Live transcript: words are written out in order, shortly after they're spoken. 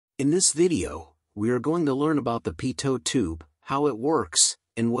In this video, we are going to learn about the Pitot tube, how it works,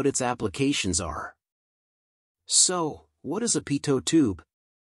 and what its applications are. So, what is a Pitot tube?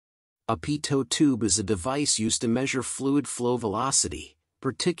 A Pitot tube is a device used to measure fluid flow velocity,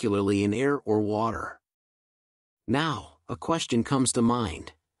 particularly in air or water. Now, a question comes to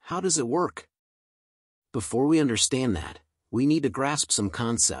mind: how does it work? Before we understand that, we need to grasp some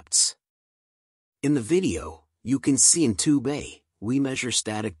concepts. In the video, you can see in Tube A, we measure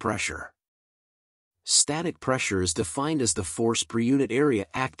static pressure. Static pressure is defined as the force per unit area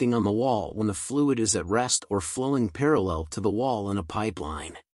acting on the wall when the fluid is at rest or flowing parallel to the wall in a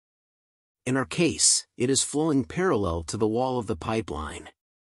pipeline. In our case, it is flowing parallel to the wall of the pipeline.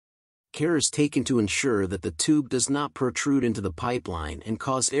 Care is taken to ensure that the tube does not protrude into the pipeline and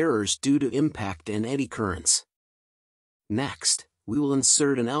cause errors due to impact and eddy currents. Next, we will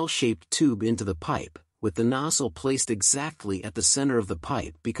insert an L-shaped tube into the pipe, with the nozzle placed exactly at the center of the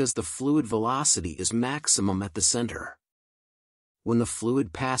pipe because the fluid velocity is maximum at the center. When the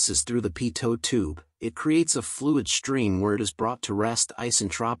fluid passes through the Pitot tube, it creates a fluid stream where it is brought to rest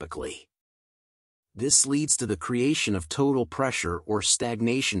isentropically. This leads to the creation of total pressure or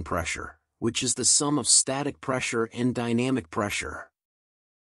stagnation pressure, which is the sum of static pressure and dynamic pressure.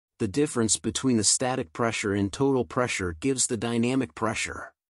 The difference between the static pressure and total pressure gives the dynamic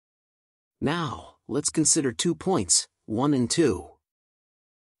pressure. Now, let's consider 2 points, 1 and 2.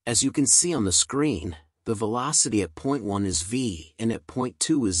 As you can see on the screen, the velocity at point 1 is v and at point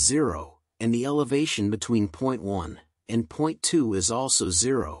 2 is 0, and the elevation between point 1 and point 2 is also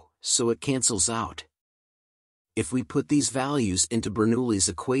 0, so it cancels out. If we put these values into Bernoulli's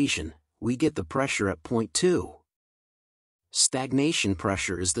equation, we get the pressure at point 2. Stagnation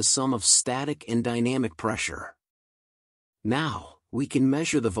pressure is the sum of static and dynamic pressure. Now, we can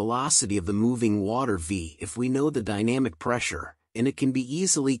measure the velocity of the moving water v if we know the dynamic pressure, and it can be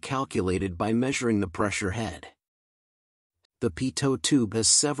easily calculated by measuring the pressure head. The Pitot tube has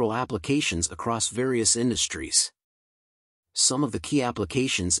several applications across various industries. Some of the key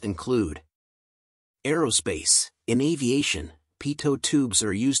applications include aerospace. In aviation, Pitot tubes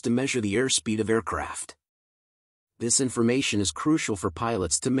are used to measure the airspeed of aircraft. This information is crucial for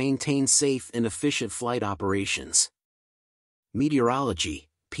pilots to maintain safe and efficient flight operations. Meteorology.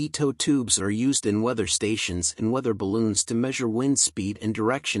 Pitot tubes are used in weather stations and weather balloons to measure wind speed and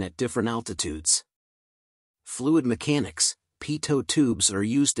direction at different altitudes. Fluid mechanics. Pitot tubes are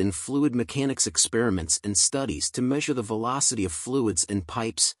used in fluid mechanics experiments and studies to measure the velocity of fluids in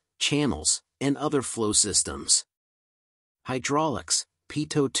pipes, channels, and other flow systems. Hydraulics.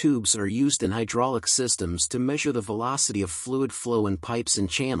 Pitot tubes are used in hydraulic systems to measure the velocity of fluid flow in pipes and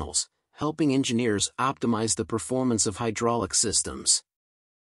channels, helping engineers optimize the performance of hydraulic systems.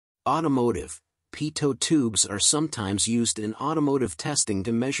 Automotive. Pitot tubes are sometimes used in automotive testing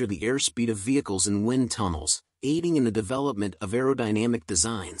to measure the airspeed of vehicles in wind tunnels, aiding in the development of aerodynamic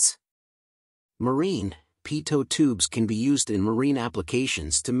designs. Marine. Pitot tubes can be used in marine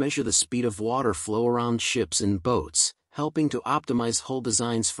applications to measure the speed of water flow around ships and boats, helping to optimize hull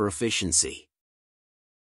designs for efficiency.